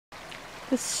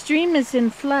The stream is in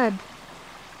flood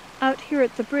out here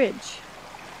at the bridge.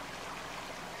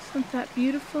 Isn't that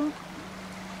beautiful?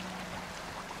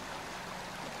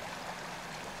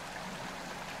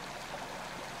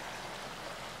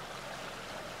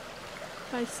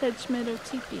 By Sedge Meadow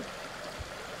Teepee.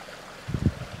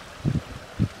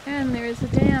 And there is a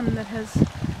dam that has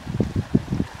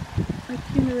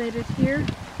accumulated here.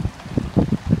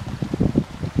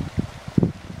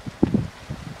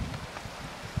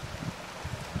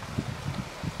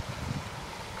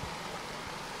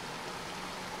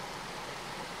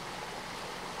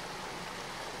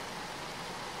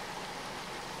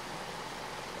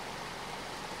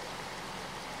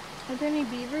 Are there any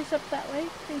beavers up that way?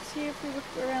 Can you see if we look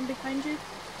around behind you?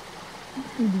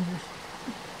 No beavers.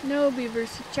 No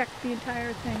beavers. Check the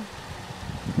entire thing.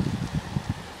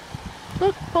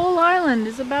 Look, Pole Island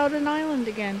is about an island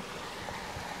again.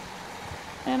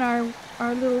 And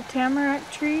our little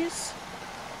tamarack trees.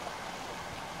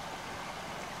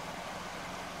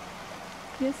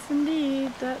 Yes,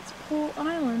 indeed, that's Pole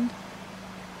Island,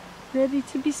 ready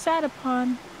to be sat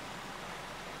upon.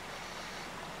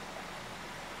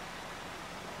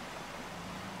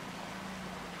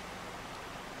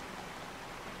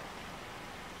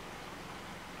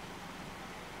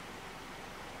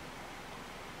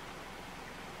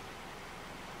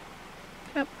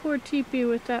 That poor teepee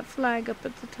with that flag up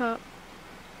at the top.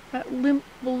 That limp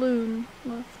balloon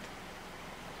left.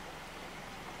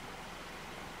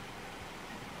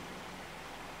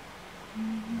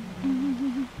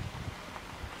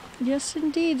 Yes,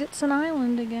 indeed, it's an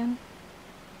island again.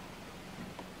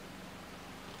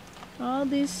 All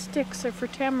these sticks are for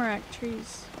tamarack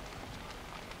trees.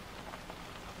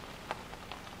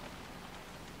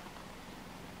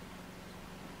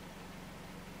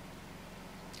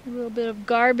 A little bit of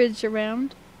garbage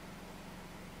around.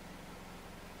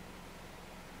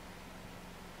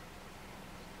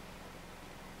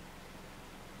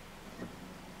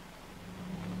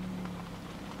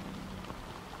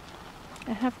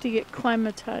 I have to get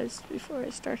climatized before I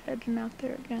start heading out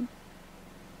there again.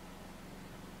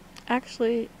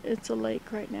 Actually, it's a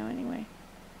lake right now anyway.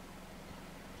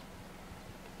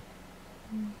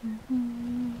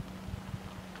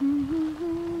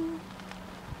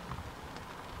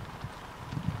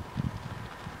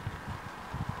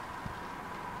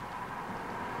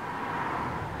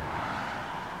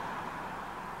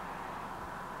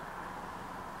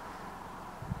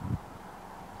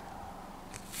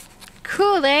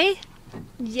 Cool, eh?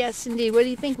 Yes, indeed. What do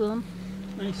you think, Willem?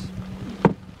 Nice.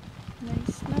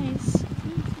 Nice, nice.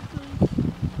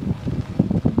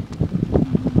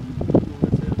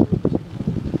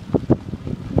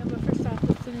 Yeah, but first I have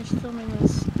to finish filming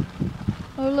this.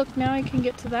 Oh, look, now I can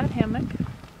get to that hammock.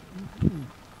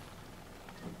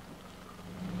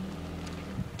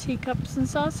 Teacups and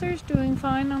saucers doing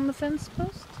fine on the fence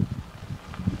post.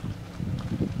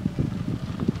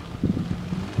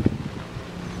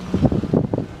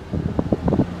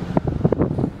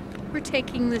 We're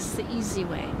taking this the easy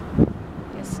way.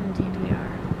 Yes, indeed we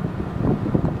are.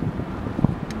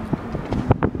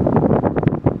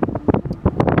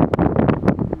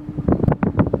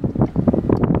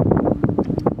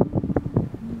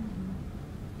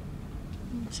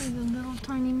 See the little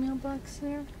tiny mailbox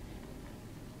there?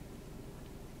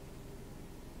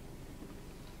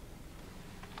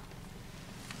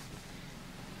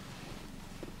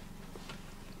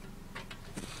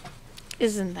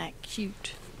 Isn't that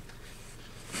cute?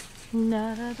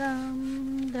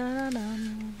 Da-da-dum,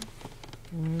 da-da-dum,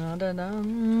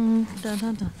 da-da-dum,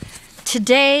 da-da-dum.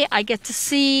 Today I get to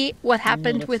see what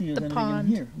happened with the pond.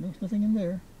 Here. No, there's nothing in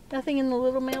there. Nothing in the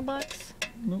little mailbox?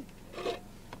 Nope.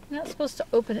 You're not supposed to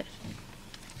open it.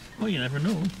 Oh, you never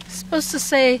know. It's supposed to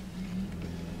say,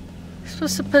 you're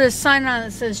supposed to put a sign on it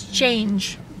that says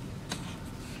change.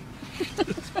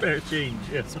 Spare change,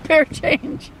 yes. Spare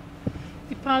change.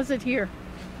 Deposit here.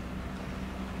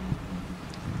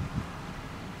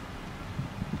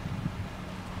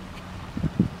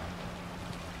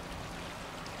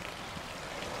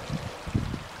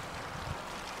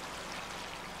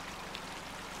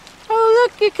 Oh,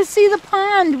 look, you can see the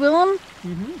pond, Willem.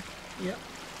 Mm-hmm. Yep.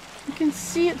 You can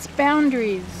see its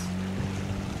boundaries.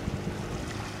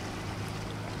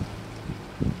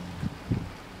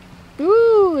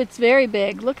 Ooh, it's very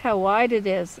big. Look how wide it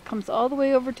is. It comes all the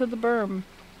way over to the berm.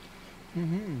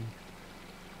 Mm-hmm.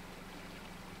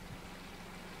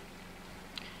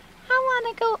 I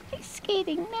want to go ice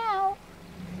skating now.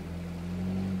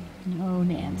 No,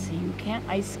 Nancy, you can't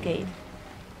ice skate.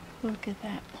 Look at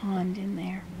that pond in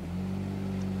there.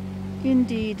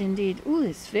 Indeed, indeed. Ooh,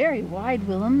 it's very wide,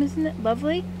 Willem. Isn't it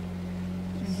lovely?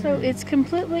 So it's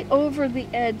completely over the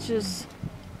edges.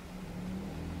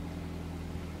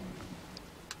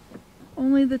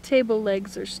 Only the table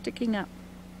legs are sticking up.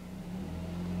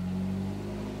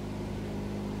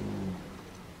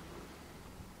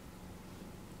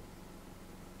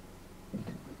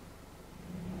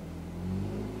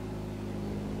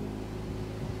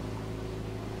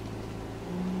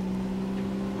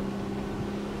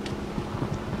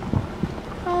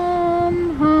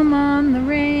 Home on the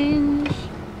range.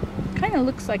 Kind of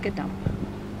looks like a dump.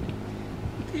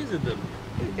 It is a dump.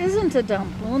 It isn't a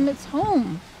dump, Willem, it's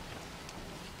home.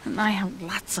 And I have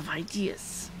lots of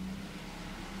ideas.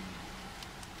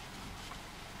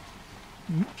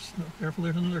 Oops, no, careful,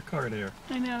 there's another car there.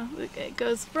 I know, look, it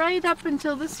goes right up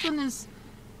until this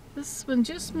one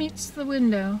just meets the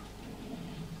window.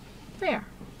 There.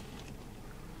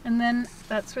 And then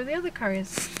that's where the other car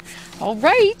is. All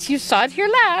right, you saw it here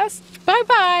last.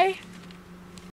 Bye-bye.